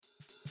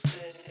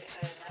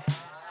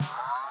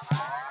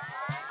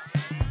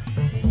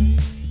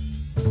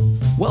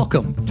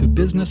Welcome to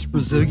Business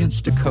Resilience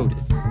Decoded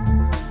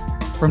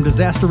from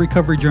Disaster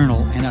Recovery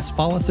Journal and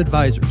Asfalis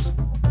Advisors.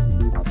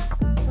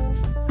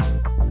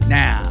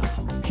 Now,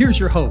 here's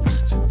your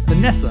host,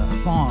 Vanessa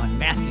Vaughn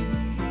Matthews.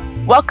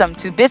 Welcome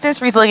to Business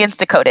Resilience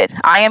Decoded.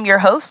 I am your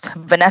host,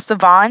 Vanessa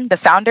Vaughn, the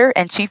founder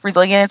and Chief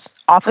Resilience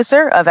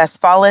Officer of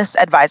Asfalis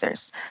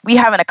Advisors. We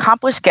have an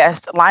accomplished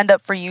guest lined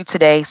up for you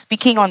today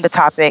speaking on the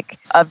topic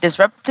of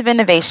disruptive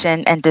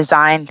innovation and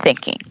design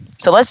thinking.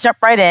 So let's jump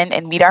right in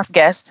and meet our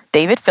guest,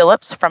 David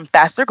Phillips from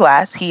Faster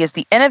Glass. He is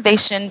the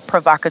Innovation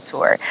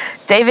Provocateur.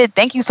 David,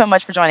 thank you so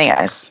much for joining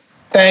us.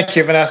 Thank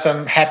you, Vanessa.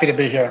 I'm happy to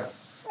be here.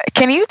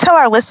 Can you tell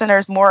our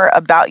listeners more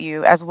about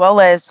you, as well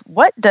as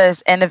what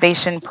does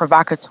Innovation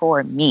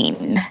Provocateur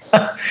mean?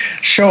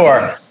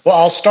 Sure. Well,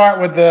 I'll start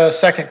with the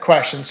second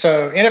question.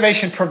 So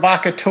Innovation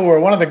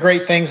Provocateur, one of the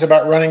great things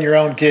about running your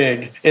own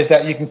gig is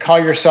that you can call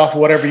yourself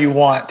whatever you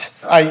want.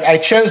 I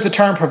chose the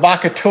term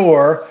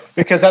provocateur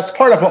because that's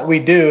part of what we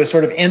do, is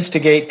sort of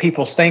instigate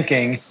people's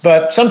thinking.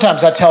 But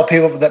sometimes I tell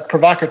people that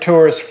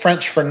provocateur is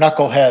French for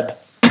knucklehead.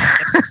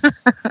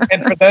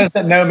 And for those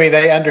that know me,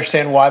 they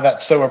understand why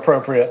that's so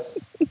appropriate.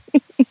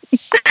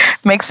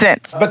 Makes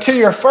sense. But to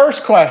your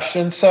first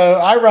question, so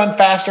I run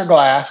Faster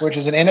Glass, which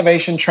is an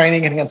innovation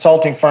training and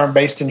consulting firm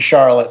based in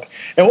Charlotte.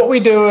 And what we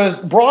do is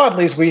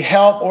broadly is we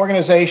help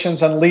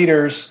organizations and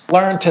leaders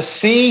learn to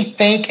see,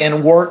 think,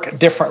 and work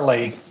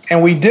differently.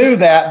 And we do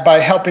that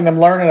by helping them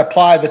learn and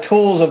apply the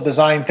tools of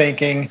design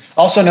thinking,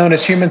 also known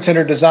as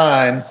human-centered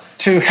design,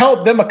 to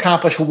help them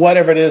accomplish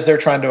whatever it is they're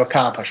trying to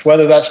accomplish,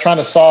 whether that's trying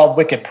to solve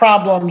wicked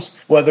problems,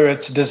 whether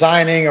it's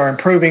designing or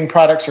improving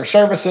products or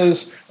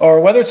services, or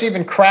whether it's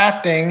even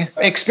crafting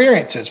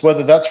experiences,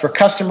 whether that's for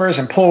customers,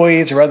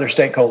 employees, or other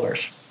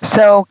stakeholders.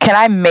 So can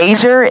I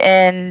major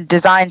in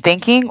design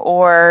thinking,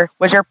 or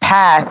was your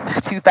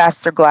path to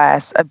Faster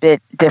Glass a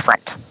bit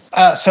different?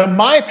 So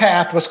my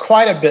path was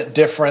quite a bit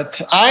different.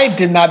 I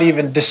did not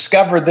even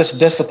discover this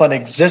discipline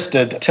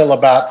existed till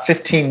about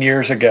 15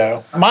 years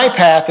ago. My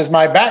path is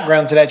my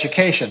background's in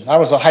education. I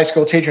was a high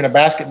school teacher and a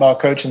basketball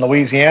coach in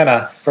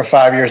Louisiana for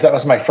 5 years. That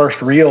was my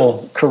first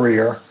real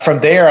career. From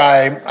there,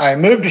 I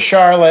moved to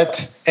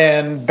Charlotte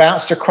and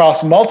bounced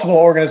across multiple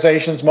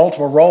organizations,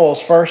 multiple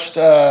roles. First,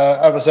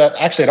 I was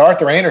at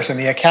Arthur Andersen,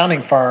 the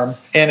accounting firm,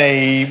 in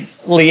a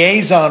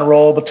liaison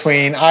role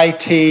between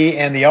IT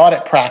and the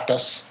audit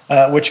practice,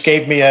 which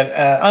gave me an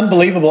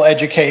unbelievable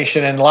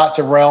education in lots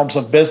of realms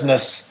of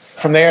business.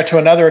 From there to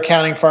another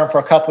accounting firm for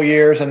a couple of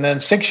years, and then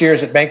 6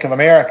 years at Bank of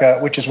America,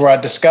 which is where I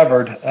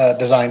discovered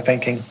design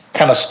thinking,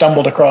 kind of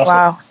stumbled across it.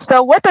 Wow.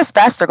 So what does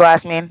Faster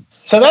Glass mean?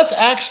 So that's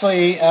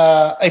actually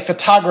a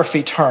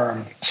photography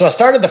term. So I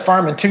started the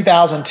firm in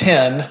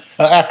 2010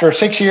 after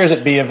 6 years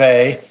at B of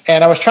A,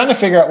 and I was trying to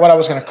figure out what I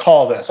was going to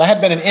call this. I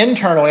had been an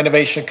internal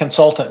innovation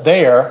consultant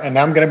there, and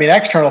now I'm going to be an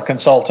external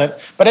consultant,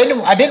 but I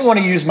didn't want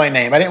to use my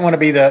name. I didn't want to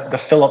be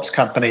the Phillips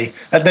company.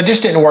 That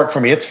just didn't work for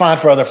me. It's fine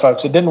for other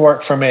folks. It didn't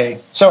work for me.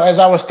 So as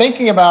I was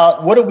thinking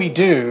about what do we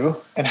do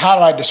and how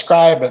do I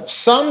describe it,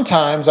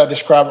 sometimes I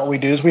describe what we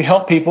do is we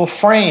help people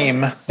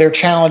frame their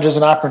challenges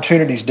and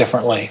opportunities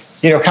differently.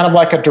 Kind of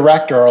like a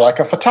director or like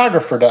a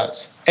photographer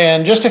does.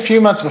 And just a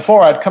few months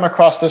before, I'd come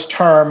across this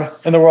term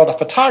in the world of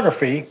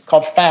photography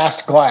called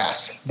fast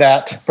glass,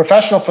 that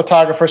professional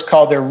photographers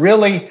call their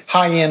really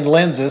high-end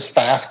lenses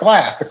fast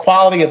glass. The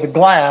quality of the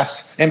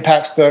glass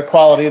impacts the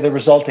quality of the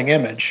resulting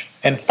image.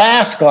 And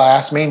fast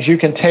glass means you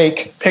can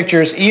take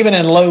pictures even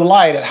in low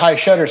light at high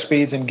shutter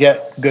speeds and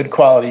get good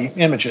quality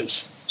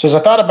images. So as I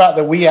thought about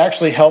that, we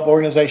actually help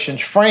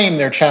organizations frame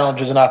their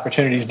challenges and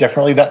opportunities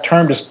differently. That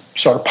term just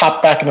sort of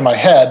popped back into my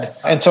head.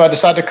 And so I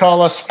decided to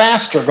call us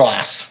Faster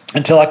Glass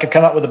until I could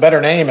come up with a better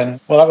name.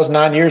 And well, that was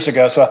 9 years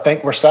ago, so I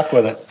think we're stuck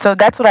with it. So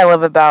that's what I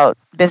love about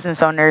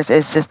business owners,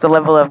 is just the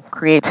level of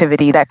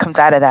creativity that comes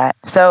out of that.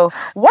 So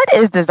what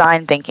is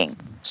design thinking?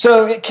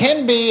 So it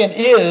can be and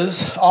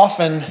is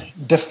often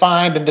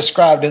defined and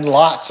described in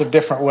lots of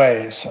different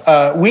ways.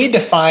 We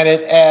define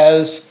it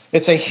as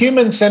it's a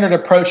human-centered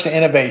approach to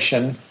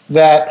innovation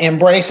that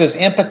embraces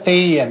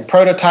empathy and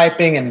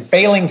prototyping and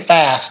failing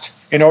fast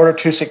in order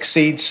to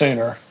succeed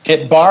sooner.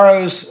 It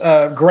borrows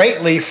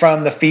greatly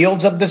from the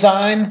fields of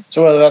design,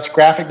 so whether that's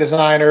graphic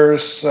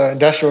designers,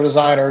 industrial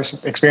designers,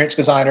 experience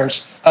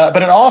designers,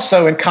 but it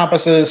also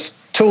encompasses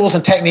tools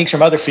and techniques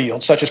from other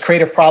fields, such as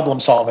creative problem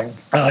solving.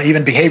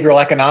 Even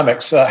behavioral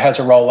economics has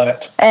a role in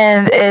it.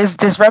 And is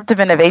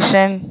disruptive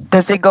innovation,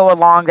 does it go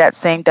along that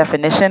same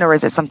definition, or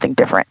is it something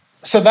different?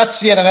 So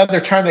that's yet another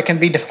term that can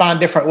be defined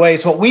different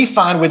ways. What we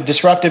find with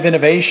disruptive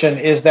innovation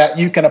is that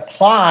you can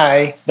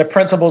apply the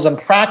principles and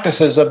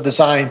practices of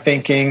design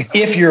thinking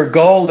if your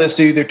goal is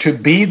either to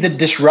be the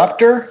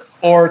disruptor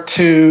or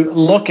to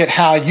look at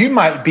how you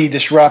might be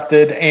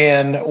disrupted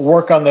and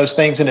work on those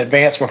things in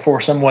advance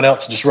before someone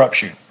else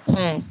disrupts you.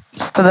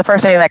 So the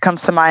first thing that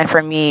comes to mind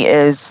for me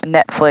is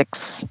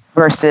Netflix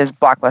versus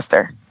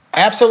Blockbuster.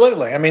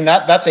 Absolutely. I mean,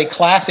 that's a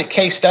classic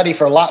case study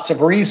for lots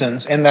of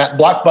reasons. In that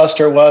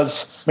Blockbuster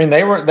was, I mean,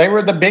 they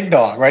were the big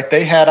dog, right?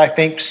 They had, I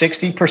think,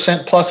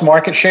 60% plus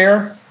market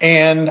share.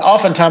 And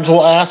oftentimes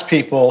we'll ask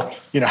people,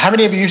 how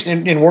many of you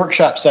in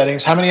workshop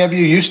settings, how many of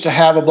you used to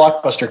have a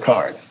Blockbuster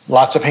card?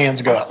 Lots of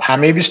hands go up. How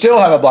many of you still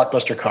have a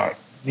Blockbuster card?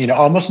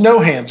 Almost no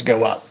hands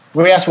go up.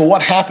 We ask, well,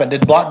 what happened?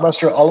 Did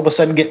Blockbuster all of a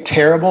sudden get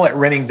terrible at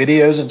renting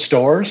videos in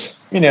stores?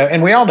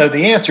 And we all know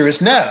the answer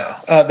is no.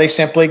 They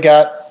simply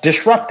got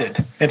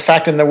disrupted. In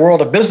fact, in the world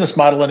of business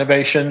model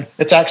innovation,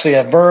 it's actually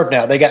a verb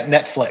now. They got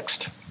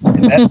Netflixed.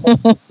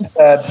 Netflix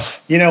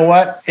said, you know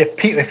what?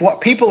 If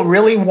what people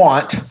really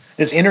want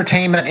is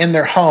entertainment in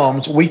their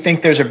homes, we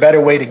think there's a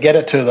better way to get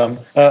it to them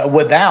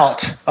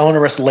without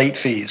onerous late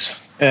fees.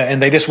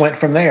 And they just went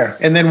from there.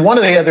 And then one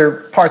of the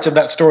other parts of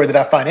that story that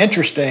I find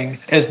interesting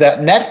is that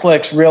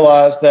Netflix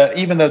realized that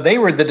even though they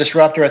were the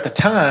disruptor at the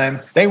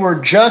time, they were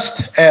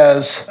just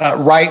as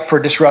ripe for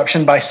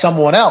disruption by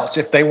someone else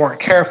if they weren't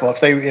careful,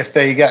 if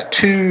they got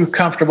too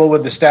comfortable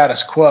with the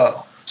status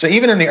quo. So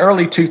even in the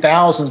early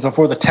 2000s,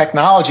 before the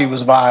technology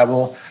was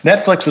viable,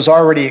 Netflix was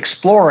already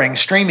exploring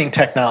streaming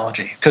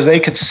technology because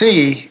they could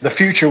see the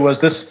future was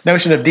this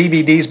notion of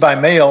DVDs by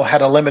mail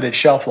had a limited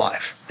shelf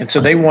life. And so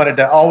they wanted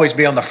to always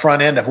be on the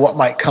front end of what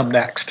might come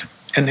next.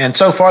 And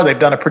so far, they've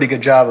done a pretty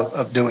good job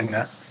of doing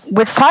that.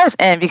 Which ties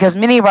in because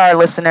many of our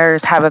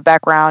listeners have a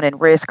background in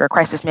risk or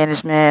crisis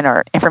management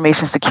or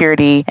information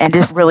security, and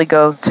just really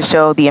go to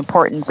show the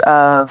importance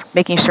of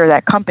making sure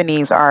that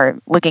companies are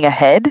looking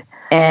ahead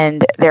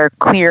and they're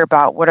clear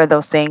about what are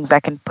those things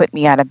that can put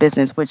me out of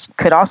business, which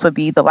could also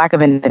be the lack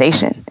of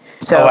innovation.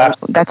 So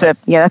that's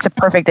a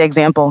perfect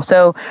example.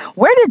 So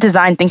where did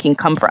design thinking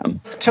come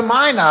from? To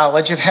my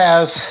knowledge, it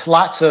has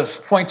lots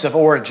of points of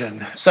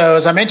origin. So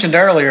as I mentioned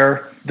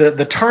earlier,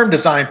 the term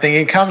design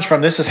thinking comes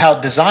from, this is how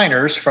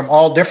designers from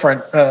all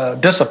different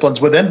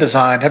disciplines within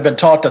design have been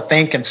taught to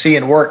think and see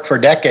and work for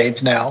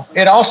decades now.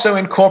 It also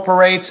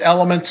incorporates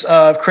elements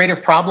of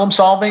creative problem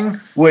solving,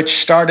 which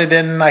started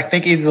in, I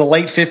think, either the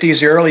late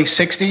 50s or early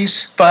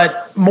 60s.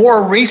 But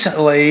more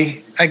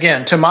recently,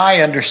 again, to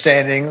my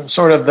understanding,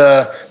 sort of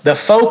the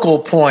focal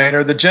point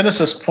or the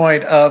genesis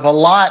point of a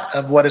lot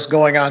of what is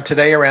going on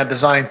today around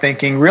design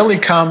thinking really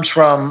comes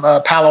from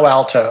Palo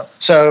Alto.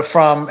 So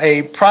from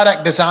a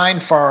product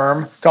design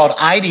firm called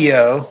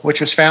IDEO,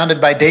 which was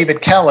founded by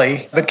David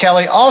Kelly, but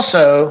Kelly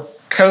also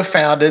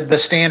co-founded the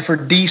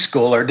Stanford D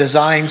School or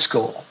Design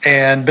School.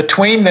 And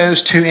between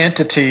those two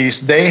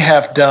entities, they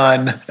have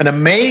done an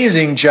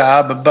amazing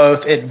job of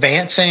both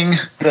advancing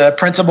the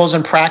principles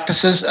and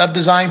practices of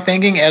design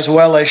thinking, as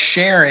well as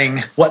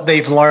sharing what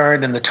they've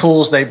learned and the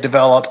tools they've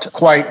developed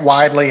quite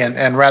widely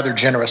and rather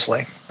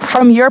generously.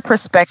 From your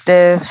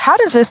perspective, how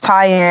does this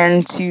tie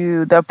in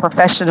to the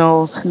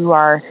professionals who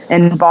are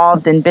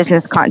involved in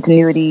business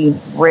continuity,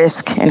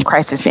 risk, and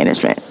crisis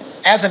management?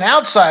 As an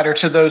outsider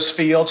to those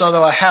fields,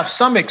 although I have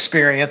some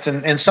experience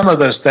in some of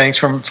those things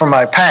from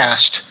my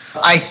past,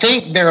 I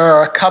think there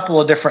are a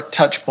couple of different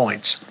touch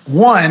points.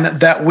 One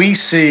that we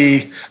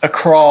see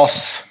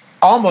across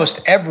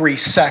almost every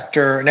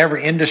sector and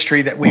every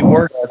industry that we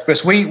work with,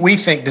 because we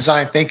think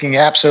design thinking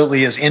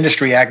absolutely is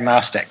industry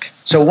agnostic.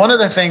 So one of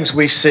the things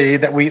we see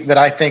that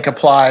I think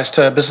applies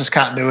to business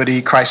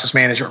continuity, crisis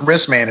management,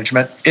 risk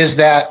management is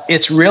that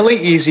it's really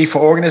easy for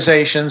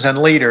organizations and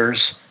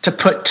leaders to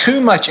put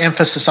too much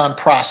emphasis on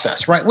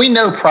process, right? We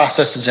know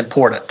process is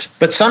important,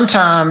 but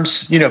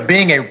sometimes,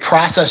 being a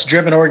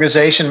process-driven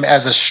organization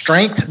as a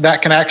strength,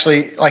 that can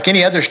actually, like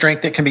any other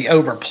strength, it can be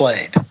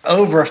overplayed.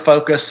 Over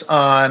focus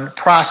on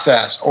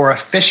process or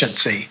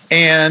efficiency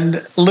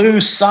and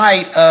lose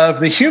sight of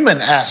the human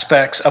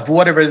aspects of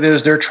whatever it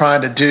is they're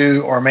trying to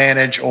do or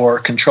manage or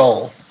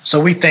control. So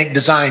we think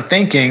design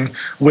thinking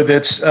with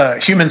its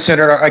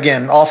human-centered,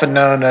 again, often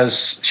known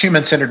as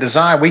human-centered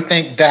design, we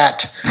think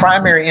that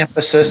primary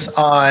emphasis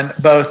on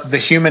both the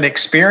human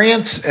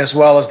experience as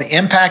well as the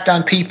impact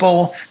on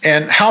people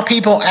and how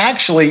people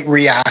actually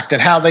react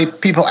and how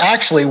people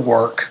actually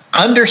work.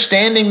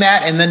 Understanding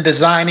that and then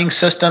designing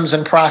systems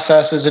and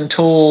processes and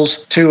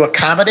tools to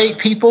accommodate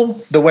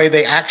people the way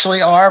they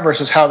actually are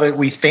versus how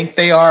we think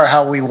they are or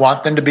how we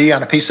want them to be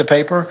on a piece of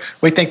paper,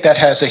 we think that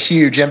has a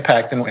huge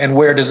impact and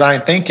where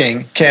design thinking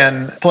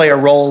can play a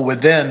role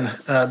within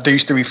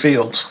these three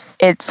fields.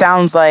 It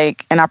sounds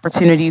like an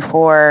opportunity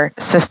for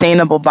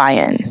sustainable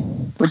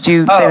buy-in. Would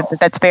you say that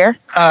that's fair?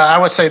 I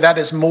would say that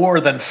is more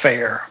than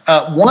fair.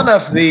 One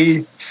of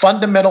the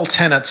fundamental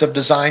tenets of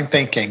design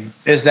thinking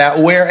is that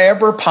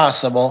wherever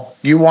possible,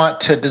 you want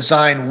to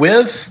design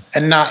with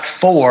and not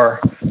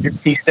for your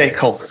key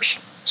stakeholders.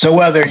 So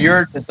whether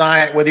you're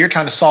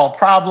trying to solve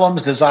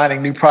problems,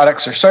 designing new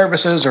products or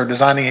services, or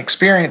designing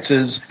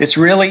experiences, it's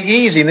really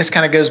easy, and this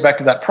kind of goes back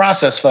to that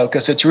process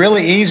focus, it's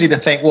really easy to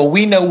think, well,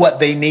 we know what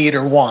they need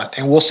or want,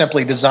 and we'll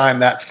simply design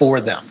that for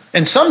them.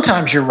 And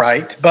sometimes you're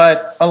right,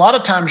 but a lot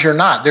of times you're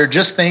not. They're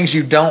just things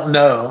you don't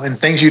know, and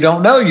things you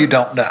don't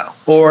know,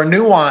 or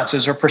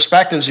nuances or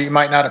perspectives you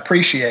might not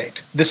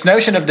appreciate. This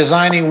notion of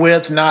designing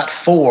with, not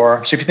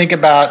for, so if you think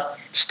about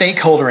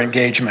stakeholder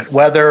engagement,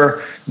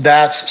 whether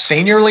that's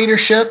senior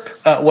leadership,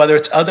 whether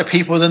it's other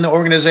people within the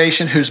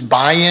organization whose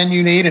buy-in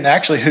you need and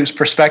actually whose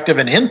perspective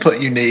and input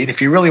you need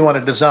if you really want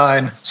to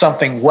design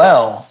something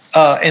well.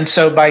 And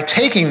so by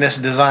taking this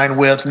design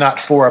with, not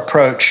for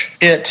approach,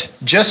 it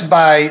just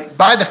by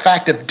the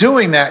fact of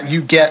doing that, you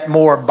get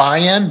more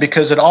buy-in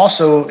because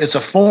it's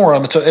a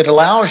forum. It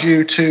allows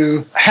you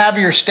to have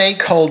your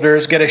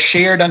stakeholders get a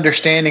shared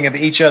understanding of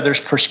each other's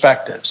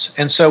perspectives.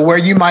 And so where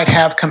you might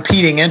have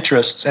competing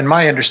interests, and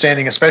my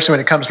understanding, especially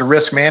when it comes to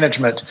risk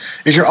management,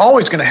 is you're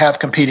always going to have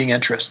competing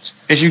interests.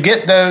 As you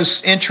get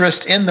those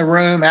interests in the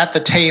room at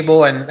the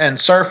table and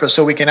surface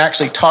so we can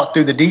actually talk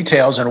through the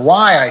details and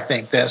why I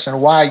think this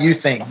and why you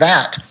think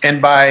that.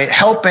 And by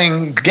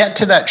helping get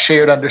to that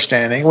shared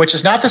understanding, which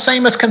is not the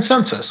same as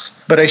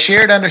consensus, but a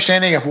shared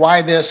understanding of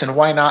why this and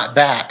why not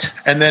that,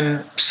 and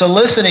then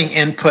soliciting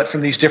input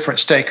from these different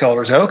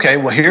stakeholders. Okay,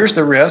 well, here's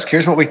the risk.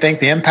 Here's what we think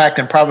the impact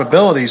and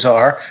probabilities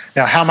are.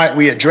 Now, how might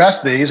we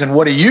address these? And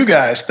what do you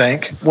guys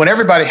think? When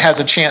everybody has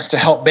a chance to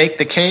help bake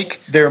the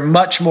cake, they're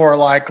much more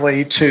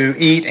likely to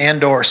eat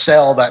and or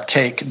sell that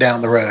cake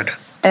down the road.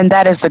 And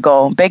that is the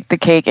goal. Bake the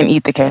cake and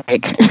eat the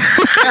cake.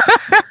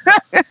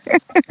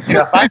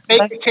 If I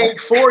bake the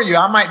cake for you,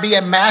 I might be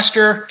a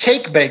master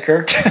cake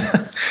baker.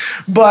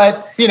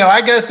 But,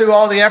 I go through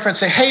all the effort and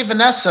say, hey,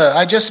 Vanessa,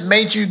 I just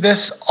made you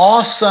this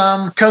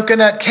awesome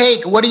coconut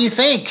cake. What do you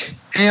think?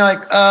 And you're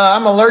like,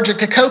 I'm allergic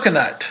to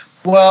coconut.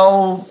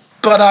 Well,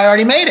 but I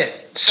already made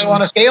it. So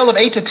on a scale of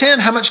 8 to 10,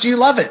 how much do you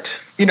love it?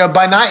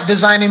 By not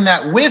designing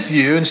that with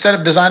you, instead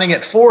of designing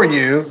it for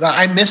you,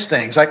 I miss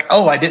things like,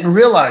 oh, I didn't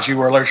realize you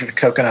were allergic to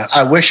coconut.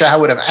 I wish I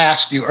would have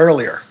asked you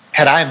earlier.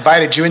 Had I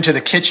invited you into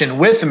the kitchen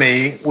with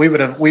me, we would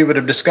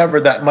have discovered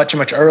that much,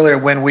 much earlier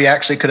when we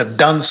actually could have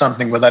done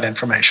something with that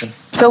information.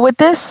 So with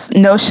this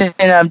notion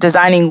of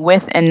designing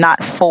with and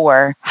not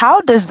for,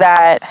 how does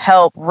that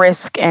help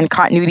risk and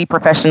continuity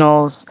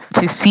professionals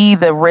to see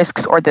the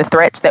risks or the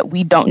threats that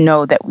we don't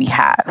know that we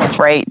have,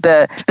 right?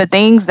 The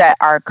things that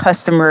our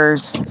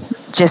customers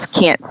just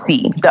can't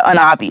see, the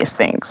unobvious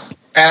things.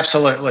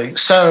 Absolutely.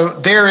 So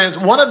there is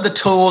one of the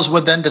tools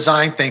within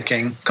design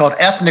thinking called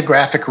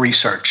ethnographic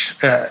research.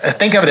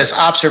 Think of it as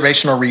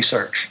observational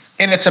research.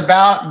 And it's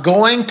about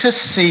going to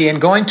see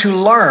and going to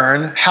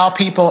learn how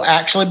people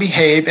actually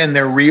behave in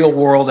their real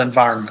world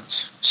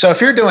environments. So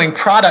if you're doing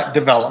product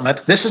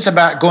development, this is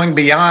about going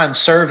beyond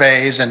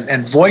surveys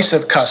and voice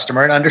of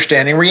customer and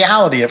understanding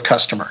reality of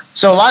customer.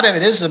 So a lot of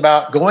it is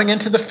about going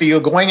into the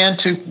field, going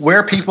into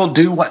where people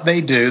do what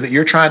they do that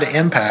you're trying to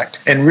impact,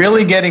 and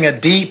really getting a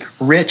deep,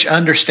 rich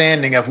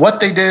understanding of what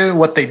they do,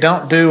 what they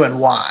don't do, and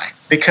why.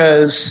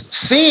 Because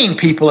seeing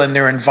people in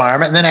their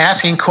environment and then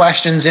asking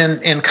questions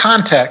in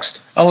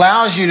context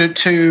allows you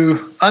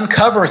to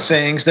uncover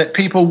things that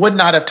people would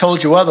not have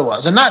told you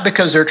otherwise. And not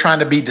because they're trying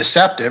to be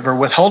deceptive or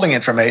withholding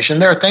information.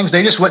 There are things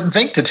they just wouldn't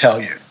think to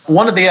tell you.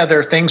 One of the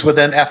other things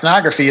within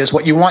ethnography is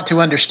what you want to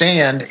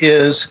understand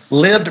is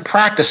lived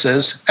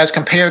practices as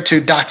compared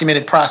to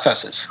documented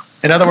processes.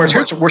 In other words,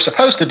 here's what we're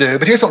supposed to do,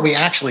 but here's what we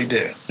actually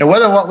do. Now,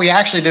 whether what we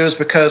actually do is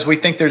because we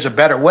think there's a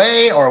better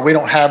way, or we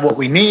don't have what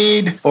we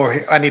need,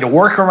 or I need a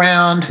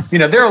workaround,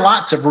 there are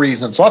lots of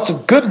reasons, lots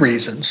of good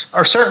reasons,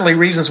 or certainly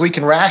reasons we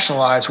can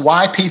rationalize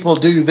why people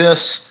do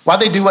this, why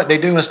they do what they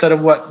do instead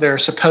of what they're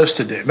supposed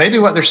to do. Maybe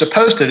what they're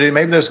supposed to do,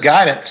 maybe that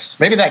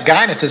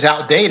guidance is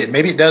outdated.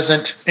 Maybe it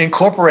doesn't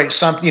incorporate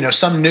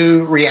some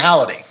new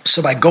reality.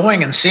 So by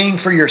going and seeing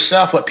for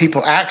yourself what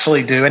people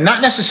actually do, and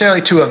not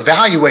necessarily to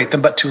evaluate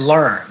them, but to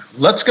learn.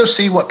 Let's go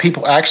see what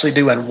people actually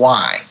do and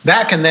why.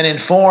 That can then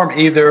inform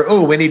either,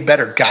 we need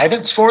better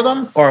guidance for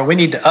them, or we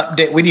need to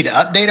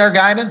update our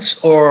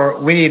guidance, or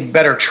we need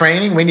better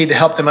training. We need to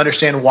help them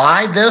understand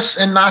why this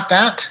and not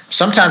that.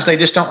 Sometimes they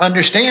just don't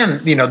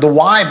understand, the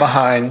why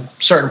behind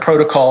certain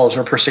protocols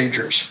or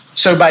procedures.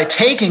 So by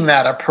taking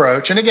that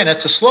approach, and again,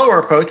 it's a slower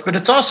approach, but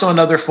it's also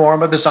another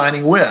form of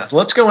designing with.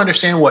 Let's go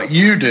understand what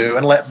you do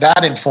and let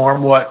that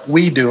inform what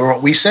we do or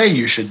what we say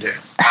you should do.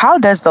 How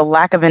does the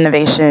lack of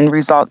innovation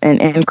result in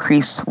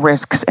increased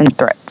risks and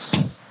threats?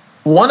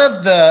 One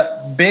of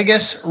the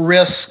biggest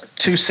risks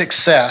to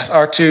success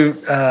or to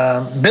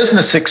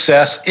business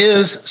success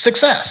is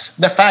success.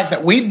 The fact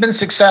that we've been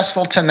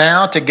successful to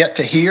now to get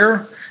to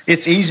here,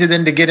 it's easy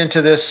then to get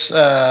into this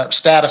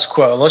status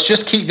quo. Let's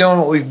just keep doing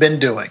what we've been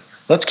doing.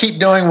 Let's keep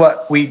doing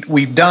what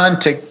we've done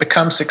to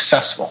become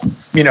successful.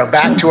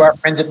 Back to our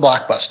friends at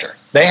Blockbuster.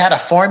 They had a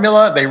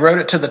formula, they wrote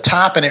it to the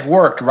top, and it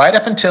worked right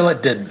up until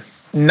it didn't.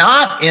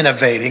 Not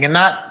innovating and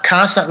not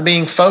constantly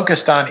being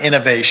focused on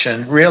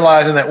innovation,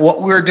 realizing that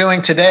what we're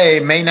doing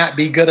today may not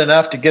be good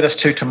enough to get us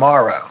to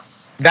tomorrow.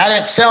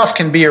 That itself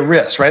can be a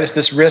risk, right? It's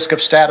this risk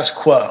of status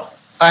quo.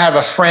 I have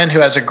a friend who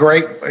has a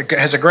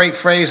great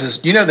phrase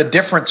is, the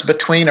difference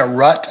between a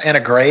rut and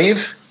a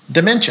grave?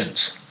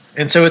 Dimensions.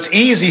 And so it's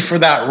easy for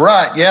that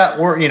rut,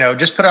 we're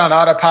just put it on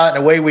autopilot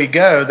and away we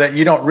go, that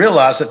you don't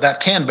realize that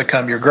can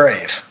become your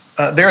grave.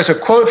 There's a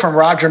quote from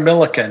Roger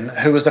Milliken,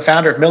 who was the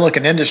founder of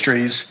Milliken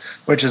Industries,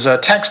 which is a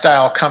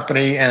textile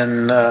company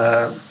in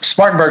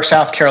Spartanburg,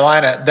 South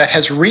Carolina, that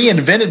has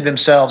reinvented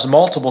themselves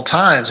multiple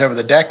times over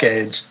the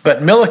decades.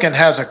 But Milliken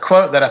has a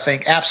quote that I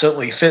think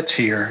absolutely fits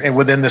here and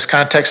within this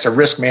context of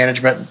risk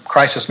management,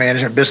 crisis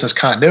management, business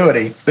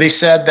continuity. But he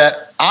said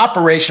that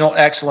operational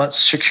excellence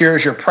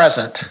secures your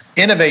present,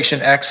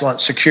 innovation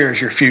excellence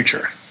secures your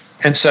future.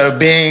 And so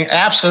being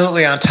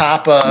absolutely on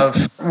top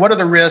of what are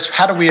the risks,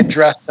 how do we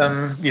address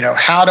them,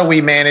 how do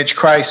we manage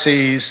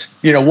crises,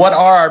 what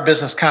are our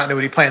business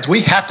continuity plans?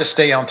 We have to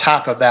stay on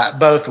top of that,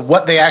 both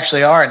what they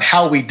actually are and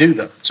how we do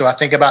them. So I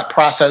think about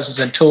processes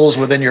and tools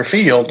within your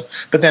field,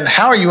 but then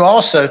how are you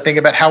also thinking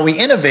about how we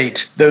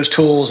innovate those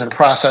tools and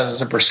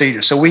processes and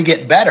procedures so we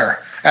get better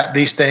at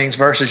these things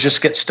versus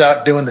just get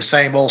stuck doing the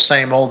same old,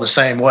 the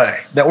same way.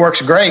 That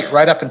works great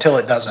right up until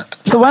it doesn't.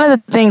 So one of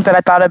the things that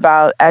I thought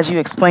about as you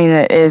explain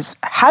it is,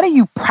 how do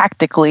you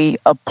practically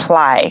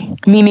apply?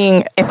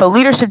 Meaning, if a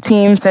leadership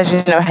team says,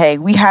 hey,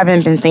 we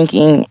haven't been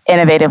thinking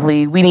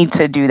innovatively, we need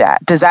to do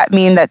that. Does that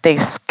mean that they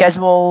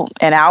schedule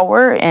an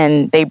hour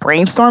and they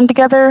brainstorm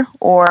together?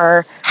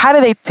 Or how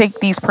do they take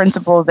these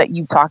principles that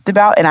you talked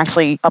about and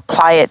actually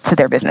apply it to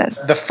their business?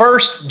 The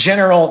first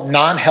general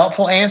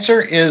non-helpful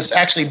answer is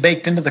actually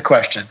baked into the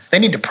question. They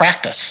need to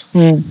practice.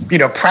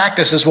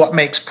 Practice is what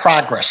makes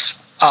progress.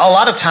 A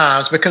lot of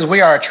times, because we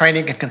are a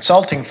training and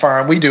consulting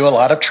firm, we do a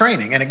lot of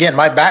training. And again,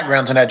 my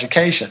background's in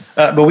education.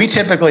 But we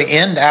typically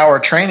end our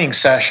training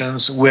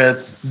sessions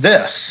with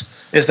this,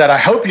 is that I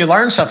hope you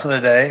learned something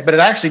today, but it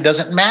actually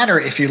doesn't matter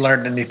if you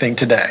learned anything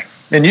today.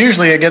 And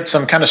usually it gets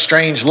some kind of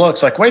strange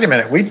looks like, wait a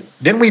minute,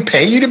 didn't we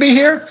pay you to be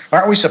here?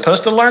 Aren't we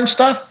supposed to learn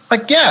stuff?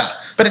 Like, yeah,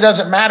 but it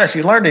doesn't matter if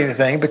you learned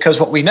anything, because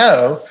what we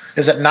know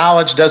is that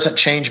knowledge doesn't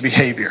change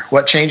behavior.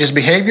 What changes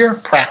behavior?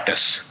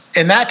 Practice.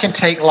 And that can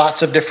take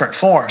lots of different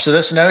forms. So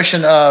this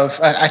notion of,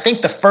 I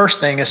think the first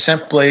thing is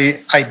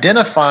simply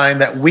identifying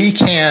that we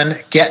can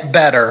get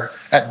better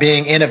at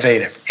being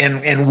innovative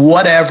in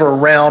whatever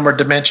realm or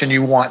dimension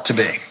you want to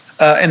be.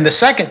 And the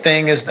second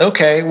thing is,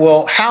 okay,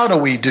 well, how do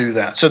we do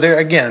that? So there,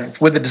 again,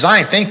 with the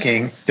design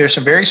thinking, there's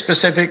some very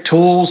specific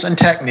tools and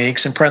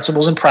techniques and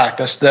principles and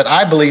practice that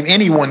I believe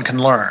anyone can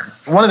learn.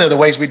 One of the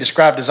ways we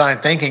describe design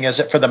thinking is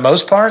that for the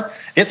most part,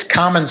 it's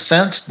common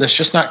sense that's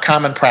just not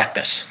common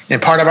practice.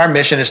 And part of our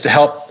mission is to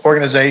help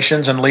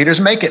organizations and leaders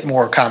make it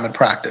more common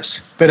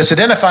practice. But it's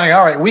identifying,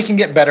 all right, we can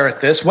get better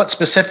at this. What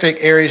specific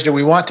areas do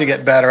we want to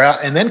get better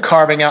at? And then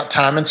carving out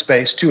time and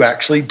space to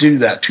actually do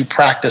that, to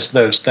practice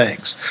those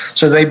things.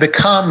 So they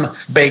become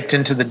baked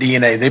into the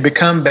DNA. They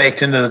become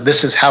baked into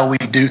this is how we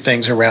do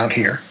things around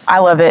here. I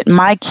love it.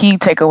 My key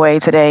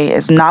takeaway today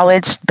is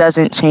knowledge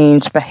doesn't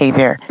change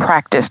behavior.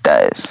 Practice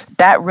does.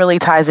 That really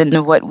ties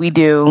into what we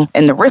do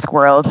in the risk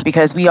world,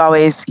 because we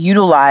always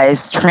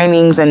utilize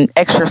trainings and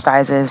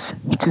exercises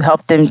to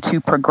help them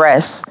to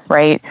progress,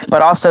 right?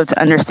 But also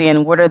to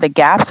understand what are the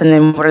gaps and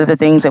then what are the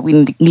things that we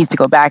need to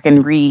go back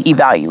and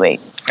reevaluate.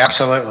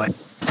 Absolutely.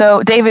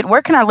 So, David,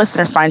 where can our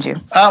listeners find you?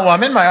 Well,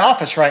 I'm in my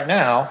office right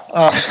now.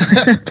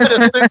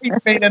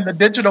 In the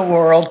digital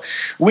world,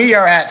 we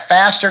are at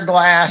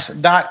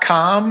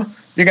fasterglass.com.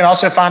 You can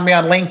also find me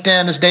on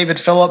LinkedIn as David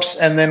Phillips,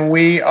 and then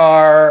we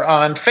are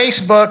on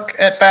Facebook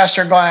at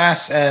Faster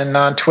Glass and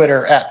on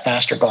Twitter at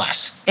Faster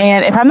Glass.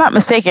 And if I'm not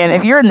mistaken,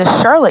 if you're in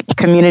the Charlotte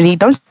community,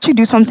 don't you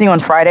do something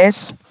on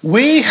Fridays?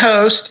 We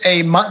host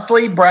a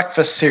monthly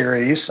breakfast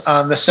series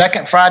on the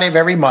second Friday of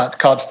every month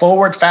called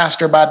Forward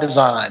Faster by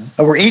Design,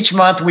 where each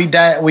month we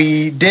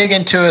dig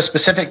into a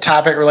specific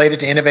topic related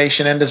to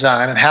innovation and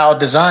design and how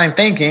design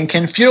thinking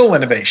can fuel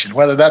innovation,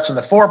 whether that's in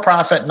the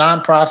for-profit,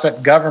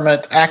 nonprofit,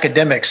 government,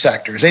 academic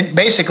sectors.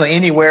 Basically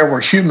anywhere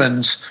where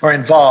humans are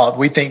involved,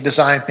 we think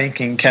design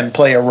thinking can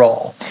play a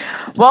role.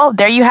 Well,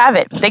 there you have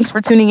it. Thanks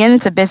for tuning in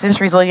to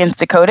Business Resilience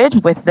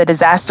Decoded with the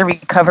Disaster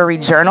Recovery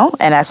Journal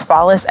and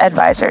Asfalis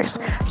Advisors.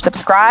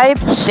 Subscribe,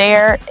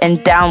 share, and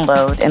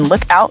download, and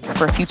look out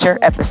for future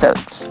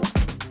episodes.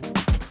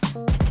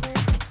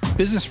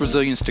 Business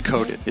Resilience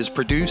Decoded is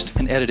produced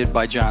and edited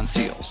by John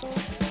Seals.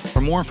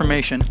 For more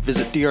information,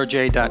 visit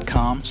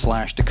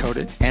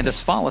drj.com/decoded and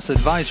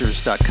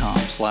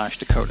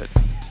asfalisadvisors.com/decoded.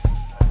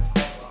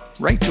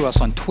 Write to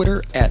us on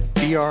Twitter at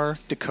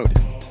drdecoded.